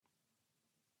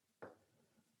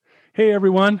Hey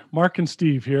everyone, Mark and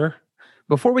Steve here.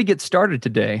 Before we get started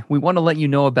today, we want to let you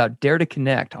know about Dare to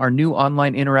Connect, our new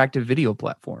online interactive video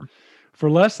platform.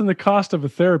 For less than the cost of a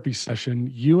therapy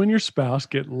session, you and your spouse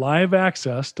get live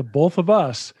access to both of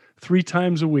us 3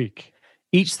 times a week.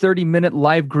 Each 30-minute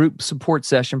live group support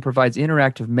session provides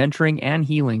interactive mentoring and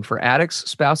healing for addicts,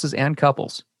 spouses, and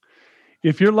couples.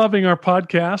 If you're loving our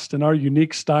podcast and our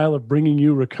unique style of bringing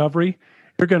you recovery,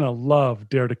 you're going to love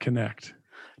Dare to Connect.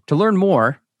 To learn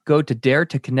more, go to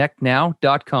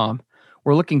daretoconnectnow.com.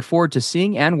 We're looking forward to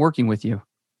seeing and working with you.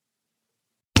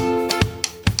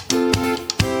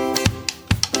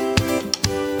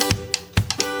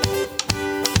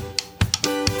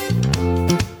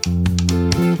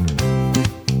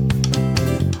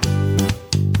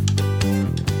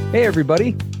 Hey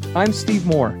everybody, I'm Steve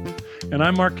Moore. And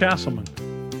I'm Mark Castleman.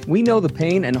 We know the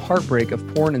pain and heartbreak of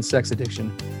porn and sex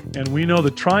addiction. And we know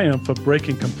the triumph of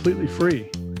breaking completely free.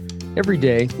 Every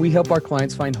day, we help our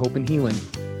clients find hope and healing.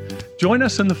 Join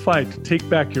us in the fight to take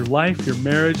back your life, your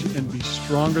marriage, and be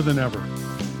stronger than ever.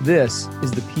 This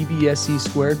is the PBSC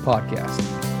Squared podcast.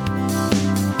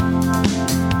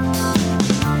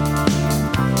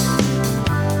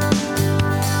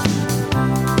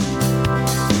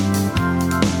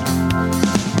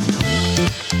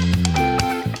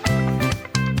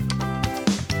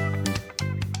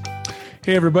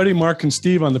 Hey everybody, Mark and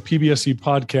Steve on the PBSC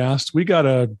podcast. We got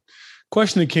a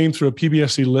question that came through a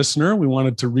PBSC listener. We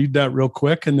wanted to read that real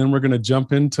quick, and then we're going to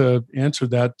jump in to answer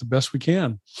that the best we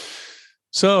can.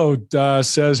 So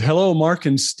says, hello, Mark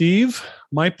and Steve.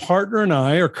 My partner and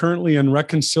I are currently in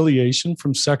reconciliation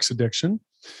from sex addiction.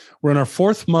 We're in our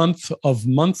 4th month of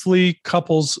monthly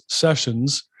couples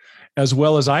sessions, as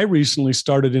well as I recently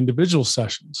started individual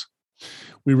sessions.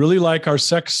 We really like our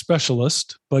sex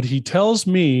specialist, but he tells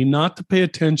me not to pay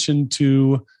attention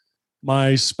to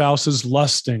my spouse's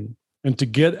lusting and to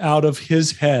get out of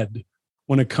his head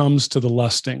when it comes to the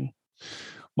lusting.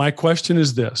 My question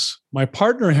is this. My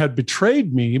partner had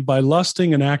betrayed me by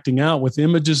lusting and acting out with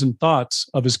images and thoughts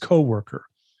of his coworker.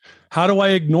 How do I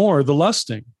ignore the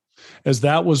lusting? As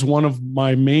that was one of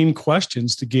my main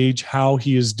questions to gauge how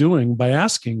he is doing by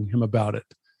asking him about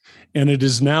it. And it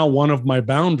is now one of my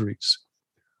boundaries.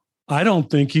 I don't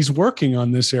think he's working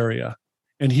on this area.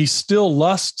 And he still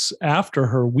lusts after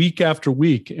her week after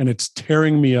week, and it's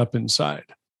tearing me up inside.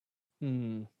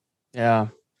 Yeah,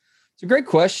 it's a great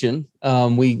question.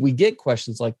 We get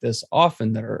questions like this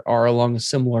often that are along a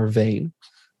similar vein,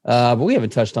 but we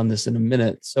haven't touched on this in a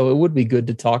minute, so it would be good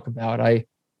to talk about. I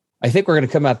think we're going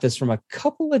to come at this from a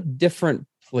couple of different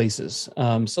places.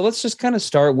 So let's just kind of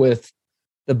start with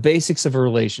the basics of a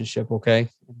relationship, okay?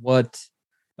 What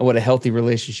a healthy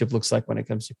relationship looks like when it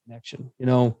comes to connection. You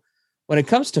know, when it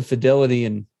comes to fidelity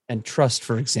and trust,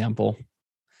 for example,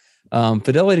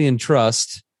 fidelity and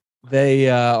trust, they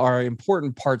are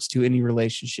important parts to any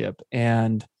relationship.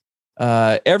 And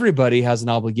everybody has an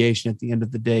obligation at the end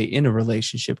of the day in a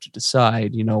relationship to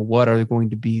decide, you know, what are going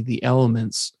to be the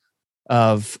elements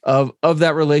of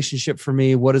that relationship for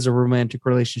me? What is a romantic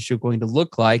relationship going to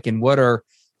look like? And what are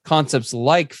concepts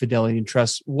like fidelity and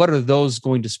trust? What are those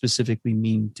going to specifically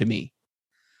mean to me?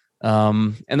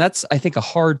 And that's, I think, a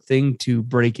hard thing to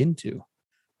break into,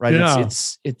 right? Yeah.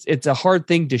 It's a hard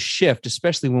thing to shift,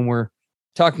 especially when we're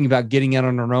talking about getting out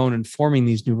on our own and forming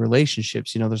these new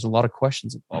relationships. You know, there's a lot of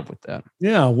questions involved with that.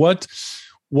 Yeah. What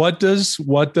does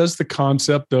the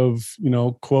concept of, you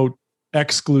know, quote,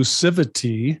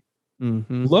 exclusivity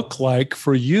look like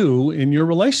for you in your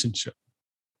relationship?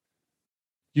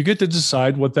 You get to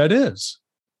decide what that is.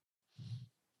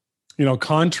 You know,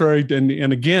 contrary,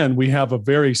 and again, we have a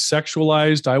very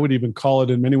sexualized, I would even call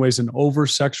it in many ways an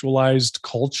over-sexualized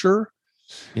culture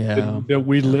that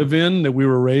we live in, that we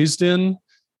were raised in.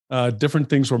 Different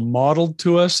things were modeled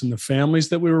to us in the families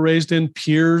that we were raised in.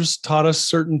 Peers taught us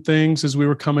certain things as we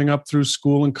were coming up through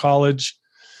school and college.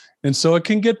 And so it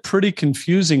can get pretty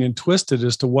confusing and twisted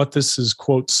as to what this is,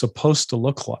 quote, supposed to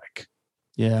look like.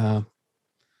 Yeah.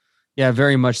 Yeah,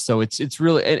 very much so. It's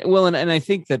really, well, and I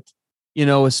think that, you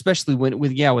know, especially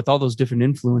with all those different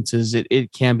influences,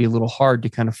 it can be a little hard to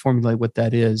kind of formulate what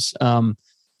that is. Now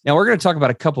we're going to talk about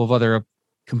a couple of other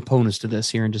components to this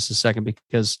here in just a second,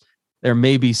 because there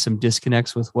may be some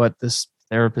disconnects with what this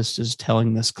therapist is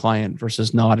telling this client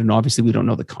versus not. And obviously we don't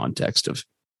know the context of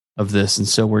this. And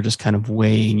so we're just kind of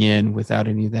weighing in without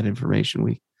any of that information.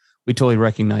 We totally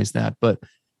recognize that. But, you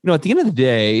know, at the end of the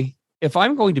day, if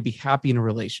I'm going to be happy in a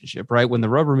relationship, right, when the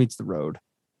rubber meets the road,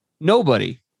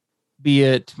 nobody, be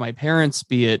it my parents,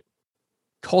 be it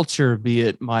culture, be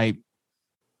it my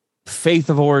faith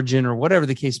of origin or whatever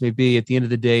the case may be, at the end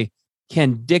of the day,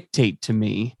 can dictate to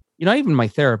me, you know, even my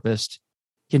therapist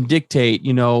can dictate,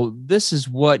 this is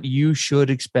what you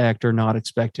should expect or not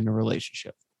expect in a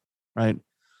relationship, right?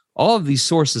 All of these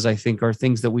sources, I think, are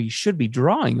things that we should be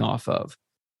drawing off of.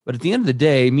 But at the end of the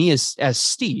day, me as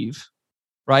Steve,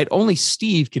 right? Only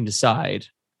Steve can decide,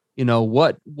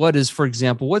 what is, for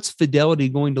example, what's fidelity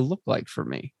going to look like for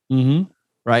me,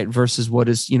 right? Versus what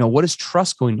is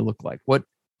trust going to look like? What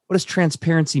does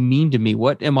transparency mean to me?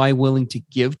 What am I willing to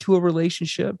give to a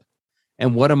relationship?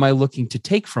 And what am I looking to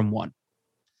take from one?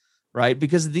 Right?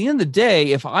 Because at the end of the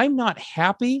day, if I'm not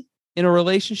happy in a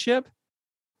relationship,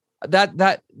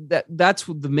 that's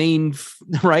the main,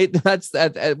 right? That's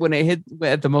that when it hit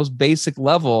at the most basic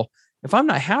level. If I'm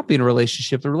not happy in a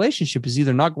relationship, the relationship is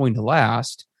either not going to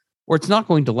last or it's not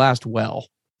going to last well,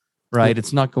 right?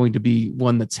 It's not going to be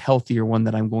one that's healthy or one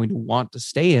that I'm going to want to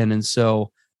stay in. And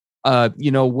so,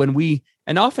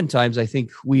 and oftentimes I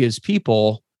think we as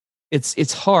people,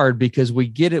 it's hard because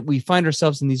we find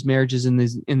ourselves in these marriages and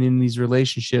in these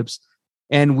relationships,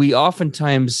 and we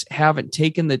oftentimes haven't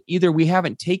taken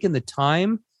the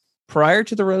time prior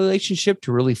to the relationship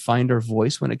to really find our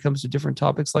voice when it comes to different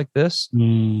topics like this.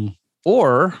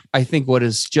 Or I think what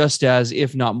is just as,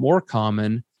 if not more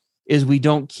common, is we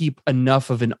don't keep enough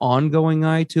of an ongoing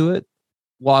eye to it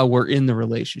while we're in the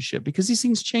relationship, because these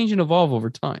things change and evolve over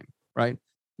time, right?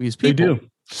 We as people. They do.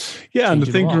 Yeah. And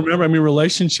the thing to remember,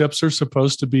 relationships are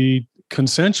supposed to be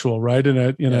consensual, right?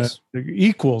 In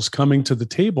equals coming to the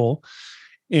table.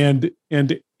 And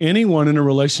anyone in a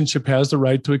relationship has the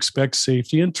right to expect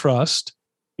safety and trust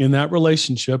in that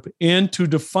relationship and to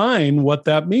define what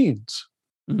that means.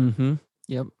 Mm-hmm.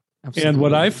 Yep. Absolutely. And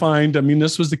what I find,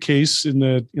 this was the case in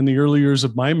the early years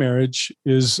of my marriage,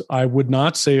 is I would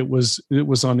not say it was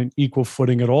on an equal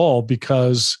footing at all,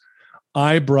 because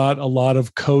I brought a lot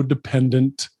of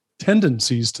codependent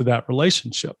tendencies to that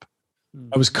relationship.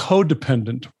 I was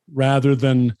codependent rather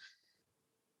than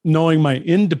knowing my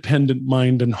independent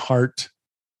mind and heart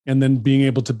and then being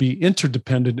able to be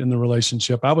interdependent in the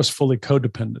relationship. I was fully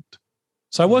codependent.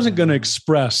 So I wasn't going to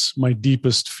express my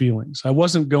deepest feelings. I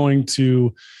wasn't going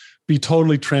to be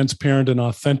totally transparent and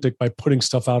authentic by putting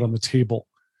stuff out on the table.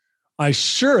 I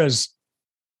sure as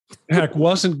heck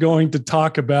wasn't going to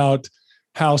talk about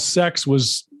how sex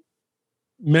was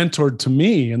mentored to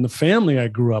me and the family I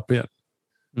grew up in.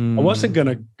 I wasn't going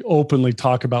to openly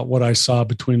talk about what I saw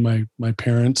between my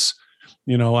parents.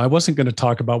 I wasn't going to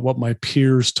talk about what my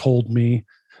peers told me.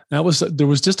 There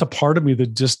was just a part of me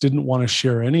that just didn't want to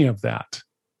share any of that.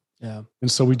 Yeah.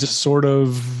 And so we just sort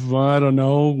of, went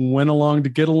along to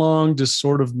get along, just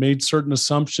sort of made certain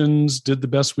assumptions, did the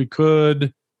best we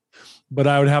could. But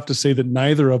I would have to say that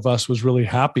neither of us was really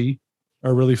happy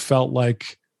or really felt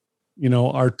like,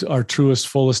 our truest,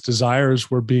 fullest desires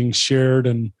were being shared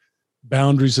and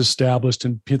boundaries established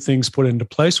and things put into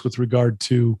place with regard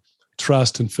to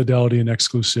trust and fidelity and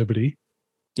exclusivity.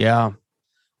 Yeah.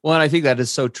 Well, and I think that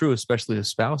is so true, especially of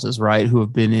spouses, right, who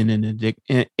have been in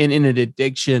an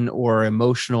addiction or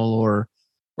emotional or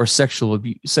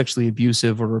sexually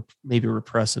abusive, or maybe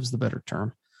repressive is the better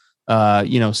term,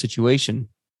 situation.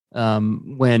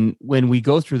 When we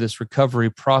go through this recovery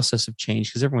process of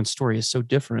change, because everyone's story is so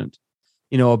different,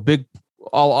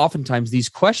 oftentimes these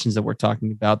questions that we're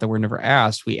talking about that were never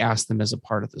asked, we ask them as a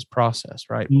part of this process,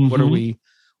 right? Mm-hmm.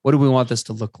 What do we want this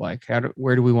to look like?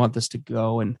 Where do we want this to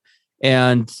go?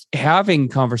 And having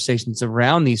conversations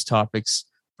around these topics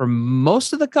for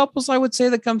most of the couples, I would say,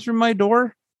 that come through my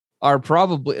door are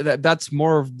probably that's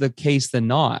more of the case than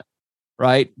not,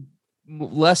 right?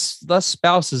 Less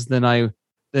spouses than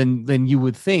you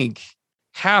would think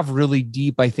have really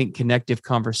deep, I think, connective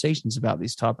conversations about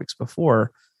these topics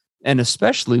before. And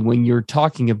especially when you're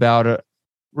talking about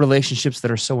relationships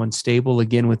that are so unstable,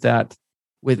 again, with that,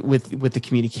 with the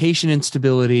communication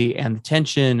instability and the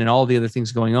tension and all the other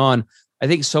things going on, I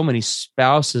think so many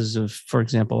spouses of, for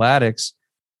example, addicts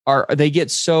they get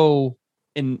so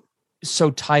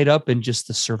tied up in just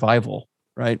the survival,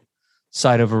 right,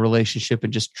 side of a relationship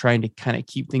and just trying to kind of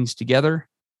keep things together.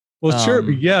 Well, sure.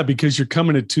 Yeah, because you're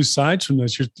coming at two sides from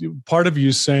this. Part of you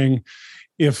is saying,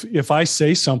 if I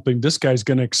say something, this guy's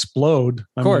going to explode.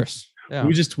 Of course. Yeah.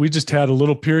 We just had a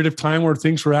little period of time where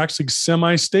things were actually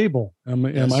semi-stable. Am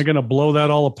I going to blow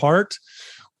that all apart?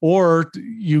 Or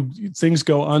things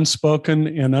go unspoken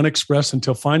and unexpressed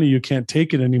until finally you can't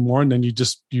take it anymore, and then you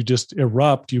just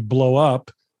erupt, you blow up.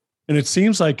 And it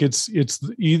seems like it's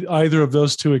either of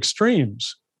those two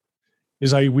extremes.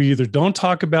 We either don't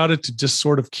talk about it to just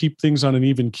sort of keep things on an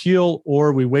even keel,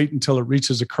 or we wait until it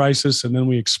reaches a crisis and then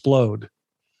we explode.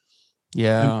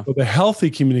 Yeah. So the healthy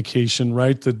communication,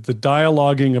 right? The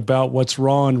dialoguing about what's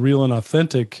raw and real and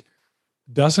authentic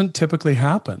doesn't typically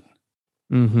happen.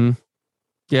 Mm-hmm.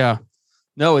 Yeah,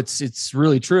 no, it's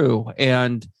really true.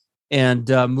 And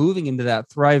moving into that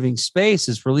thriving space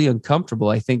is really uncomfortable,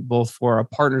 I think, both for a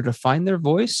partner to find their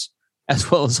voice as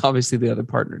well as obviously the other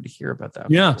partner to hear about that.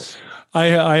 Yeah.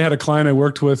 I had a client I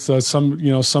worked with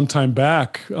some time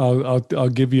back. I'll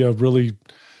give you a really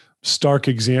stark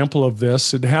example of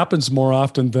this. It happens more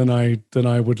often than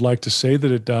I would like to say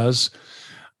that it does.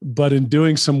 But in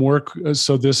doing some work,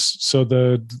 so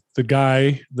the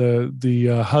guy,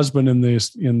 the husband in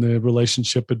the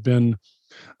relationship had been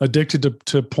addicted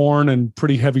to porn and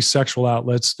pretty heavy sexual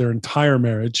outlets their entire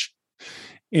marriage,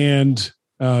 and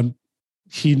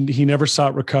he never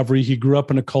sought recovery. He grew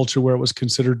up in a culture where it was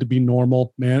considered to be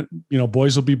normal. Man,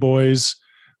 boys will be boys.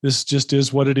 This just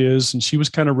is what it is. And she was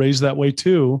kind of raised that way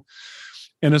too.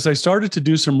 And as I started to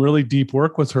do some really deep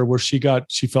work with her, where she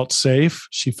felt safe,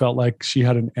 she felt like she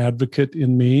had an advocate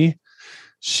in me,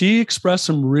 she expressed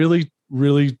some really,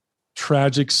 really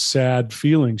tragic, sad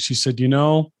feelings. She said,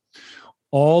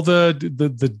 all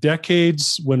the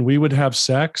decades when we would have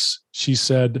sex, she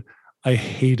said, I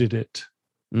hated it.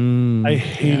 I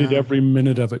hated every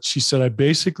minute of it. She said, I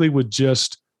basically would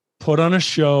just put on a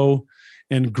show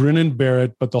and grin and bear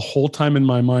it. But the whole time in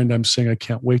my mind, I'm saying, I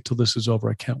can't wait till this is over.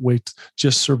 I can't wait.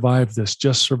 Just survive this.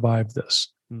 Just survive this.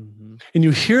 Mm-hmm. And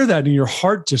you hear that and your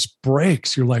heart just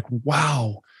breaks. You're like,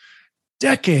 wow,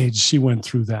 decades she went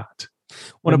through that.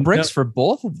 When it breaks for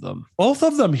both of them. Both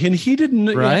of them. And he didn't,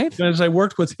 right? As I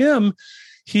worked with him,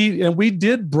 we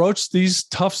did broach these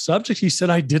tough subjects. He said,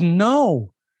 I didn't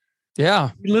know. Yeah.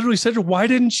 He literally said, why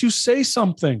didn't you say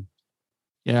something?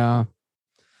 Yeah.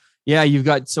 Yeah,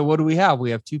 so what do we have?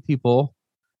 We have two people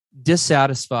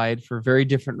dissatisfied for very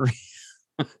different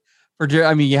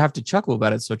reasons. You have to chuckle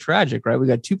about it. It's so tragic, right? We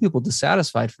got two people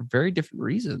dissatisfied for very different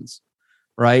reasons,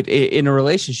 right? In a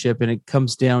relationship. And it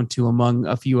comes down to, among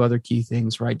a few other key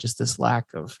things, right? Just this lack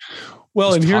of.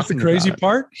 Well, and here's the crazy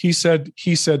part. He said,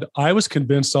 I was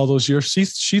convinced all those years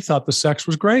she thought the sex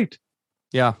was great.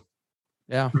 Yeah.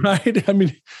 Yeah. Right.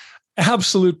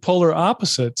 Absolute polar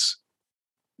opposites.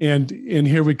 And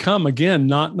here we come again,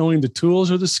 not knowing the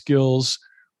tools or the skills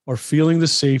or feeling the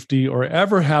safety or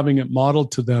ever having it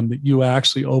modeled to them that you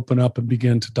actually open up and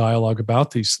begin to dialogue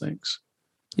about these things.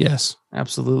 Yes,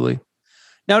 absolutely.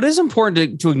 Now, it is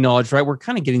important to acknowledge, right? We're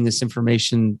kind of getting this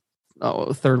information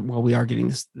we are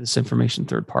getting this information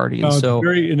third party.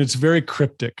 And it's very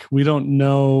cryptic. We don't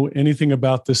know anything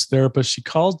about this therapist. She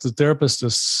calls the therapist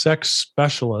a sex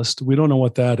specialist. We don't know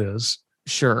what that is.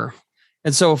 Sure.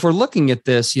 And so if we're looking at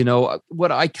this,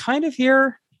 what I kind of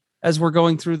hear as we're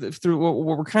going through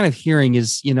what we're kind of hearing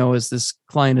is, as this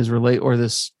client is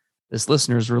this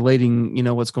listener is relating,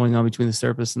 what's going on between this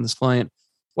therapist and this client.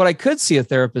 What I could see a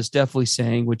therapist definitely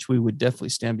saying, which we would definitely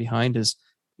stand behind, is,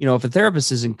 if a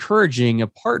therapist is encouraging a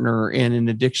partner in an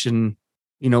addiction,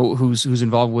 who's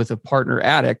involved with a partner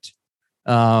addict,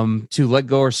 to let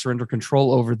go or surrender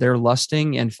control over their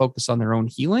lusting and focus on their own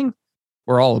healing.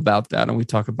 We're all about that. And we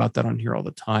talk about that on here all the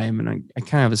time. And I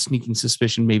kind of have a sneaking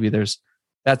suspicion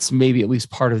that's maybe at least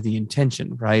part of the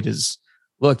intention, right? Is,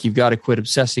 look, you've got to quit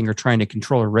obsessing or trying to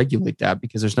control or regulate that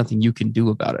because there's nothing you can do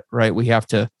about it, right? We have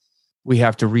to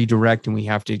redirect, and we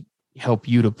have to help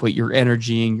you to put your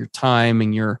energy and your time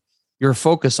and your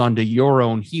focus onto your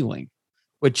own healing,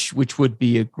 which would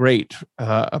be a great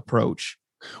approach.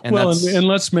 And and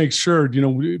let's make sure,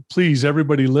 please,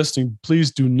 everybody listening,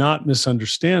 please do not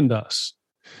misunderstand us.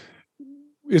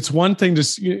 It's one thing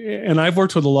and I've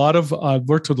worked with a lot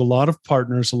of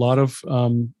partners,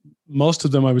 most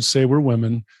of them I would say were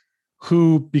women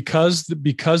who, because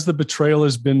the betrayal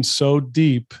has been so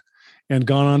deep and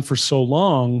gone on for so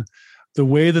long, the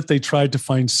way that they tried to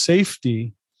find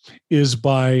safety is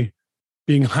by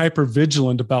being hyper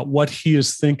vigilant about what he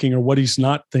is thinking or what he's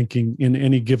not thinking in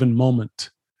any given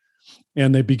moment.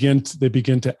 And they begin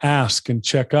to ask and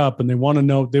check up, and they want to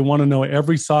know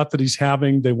every thought that he's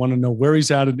having. They want to know where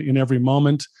he's at in every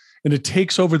moment. And it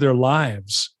takes over their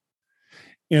lives.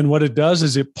 And what it does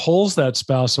is it pulls that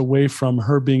spouse away from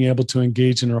her being able to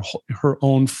engage in her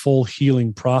own full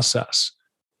healing process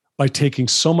by taking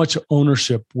so much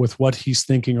ownership with what he's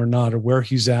thinking or not, or where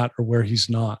he's at or where he's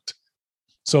not.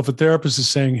 So if a therapist is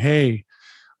saying, hey,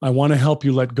 I want to help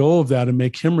you let go of that and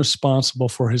make him responsible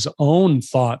for his own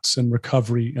thoughts and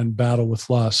recovery and battle with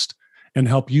lust, and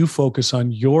help you focus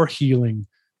on your healing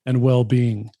and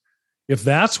well-being. If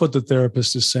that's what the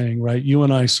therapist is saying, right, you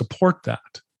and I support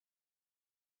that.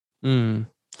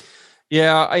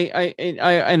 Yeah,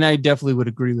 I definitely would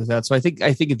agree with that. So I think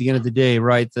at the end of the day,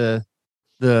 right, the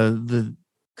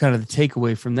kind of the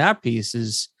takeaway from that piece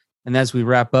is, and as we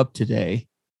wrap up today,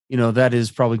 that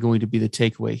is probably going to be the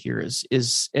takeaway here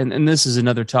and this is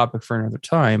another topic for another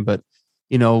time, but,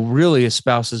 really a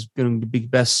spouse is going to be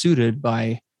best suited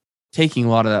by taking a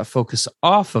lot of that focus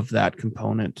off of that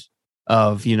component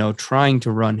of, trying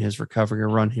to run his recovery or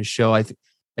run his show. I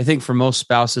think for most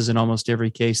spouses in almost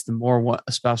every case, the more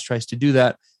a spouse tries to do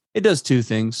that, it does two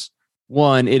things.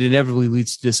 One, it inevitably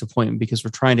leads to disappointment because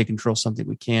we're trying to control something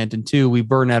we can't. And two, we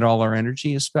burn out all our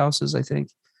energy as spouses, I think,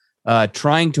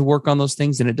 trying to work on those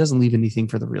things, and it doesn't leave anything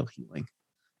for the real healing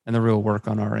and the real work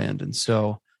on our end. And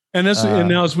so, and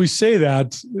now as we say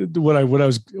that, what I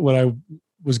was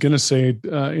going to say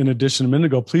in addition a minute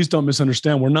ago, please don't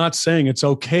misunderstand. We're not saying it's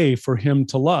okay for him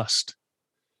to lust.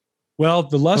 Well,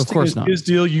 the lusting is his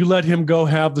deal. You let him go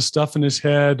have the stuff in his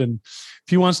head. And if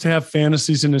he wants to have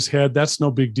fantasies in his head, that's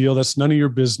no big deal. That's none of your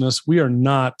business. We are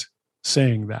not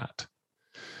saying that,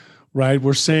 right?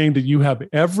 We're saying that you have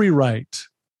every right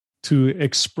to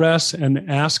express and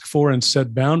ask for and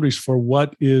set boundaries for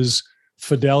what is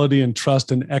fidelity and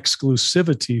trust and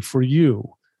exclusivity for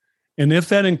you. And if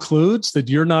that includes that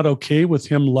you're not okay with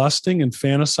him lusting and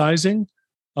fantasizing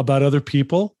about other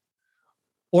people,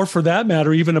 or for that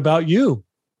matter, even about you,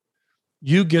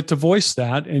 you get to voice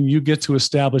that and you get to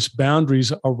establish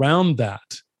boundaries around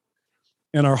that.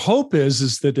 And our hope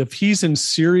is that if he's in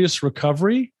serious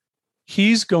recovery,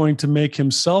 he's going to make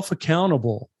himself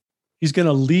accountable. He's going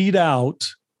to lead out,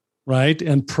 right,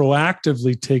 and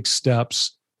proactively take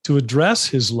steps to address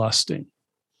his lusting.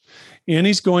 And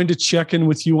he's going to check in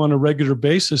with you on a regular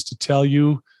basis to tell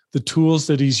you the tools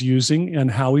that he's using and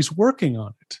how he's working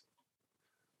on it.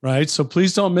 Right? So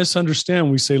please don't misunderstand.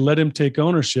 We say, let him take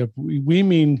ownership. We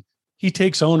mean he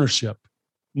takes ownership,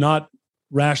 not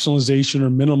rationalization or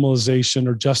minimalization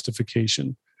or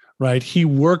justification, right? He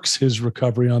works his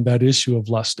recovery on that issue of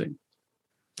lusting.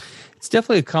 It's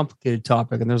definitely a complicated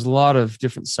topic, and there's a lot of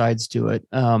different sides to it.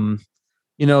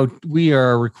 We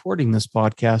are recording this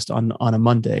podcast on a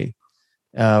Monday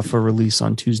for release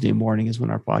on Tuesday morning is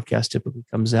when our podcast typically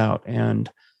comes out. And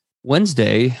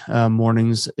Wednesday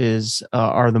mornings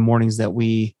are the mornings that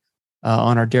we,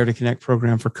 on our Dare to Connect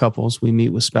program for couples, we meet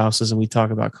with spouses and we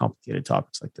talk about complicated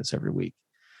topics like this every week.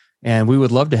 And we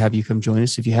would love to have you come join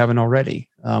us if you haven't already.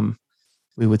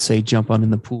 We would say jump on in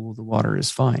the pool. The water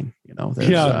is fine.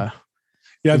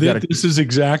 This is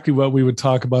exactly what we would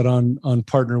talk about on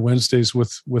Partner Wednesdays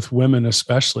with women,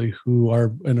 especially who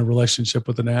are in a relationship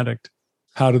with an addict.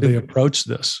 How do they approach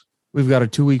this? We've got a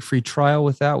 2-week free trial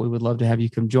with that. We would love to have you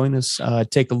come join us.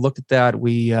 Take a look at that.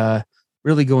 We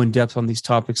really go in depth on these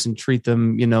topics and treat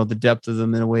them, the depth of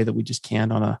them in a way that we just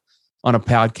can't on a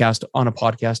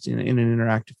podcast in an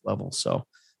interactive level. So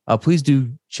please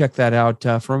do check that out.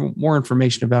 For more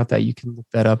information about that, you can look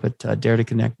that up at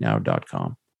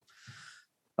daretoconnectnow.com.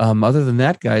 Other than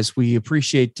that, guys, we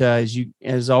appreciate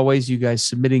as always, you guys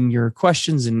submitting your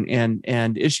questions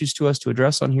and issues to us to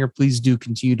address on here. Please do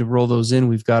continue to roll those in.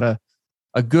 We've got a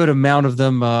good amount of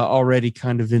them already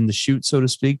kind of in the chute, so to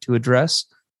speak, to address.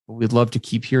 But we'd love to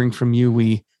keep hearing from you.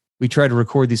 We try to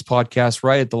record these podcasts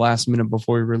right at the last minute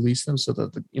before we release them so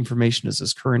that the information is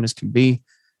as current as can be.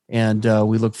 And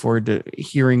we look forward to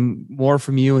hearing more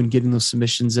from you and getting those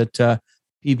submissions at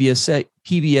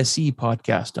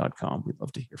pbsepodcast.com. We'd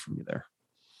love to hear from you there.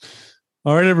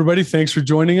 All right, everybody. Thanks for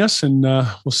joining us, and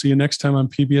we'll see you next time on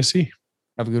PBSE.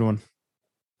 Have a good one.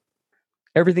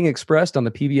 Everything expressed on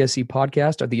the PBSE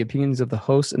podcast are the opinions of the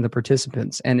hosts and the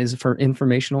participants and is for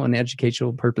informational and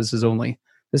educational purposes only.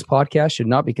 This podcast should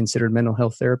not be considered mental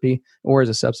health therapy or as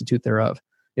a substitute thereof.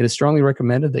 It is strongly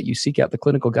recommended that you seek out the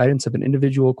clinical guidance of an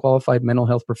individual qualified mental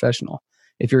health professional.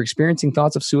 If you're experiencing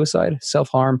thoughts of suicide,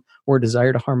 self-harm, or a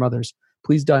desire to harm others,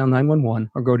 please dial 911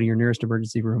 or go to your nearest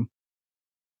emergency room.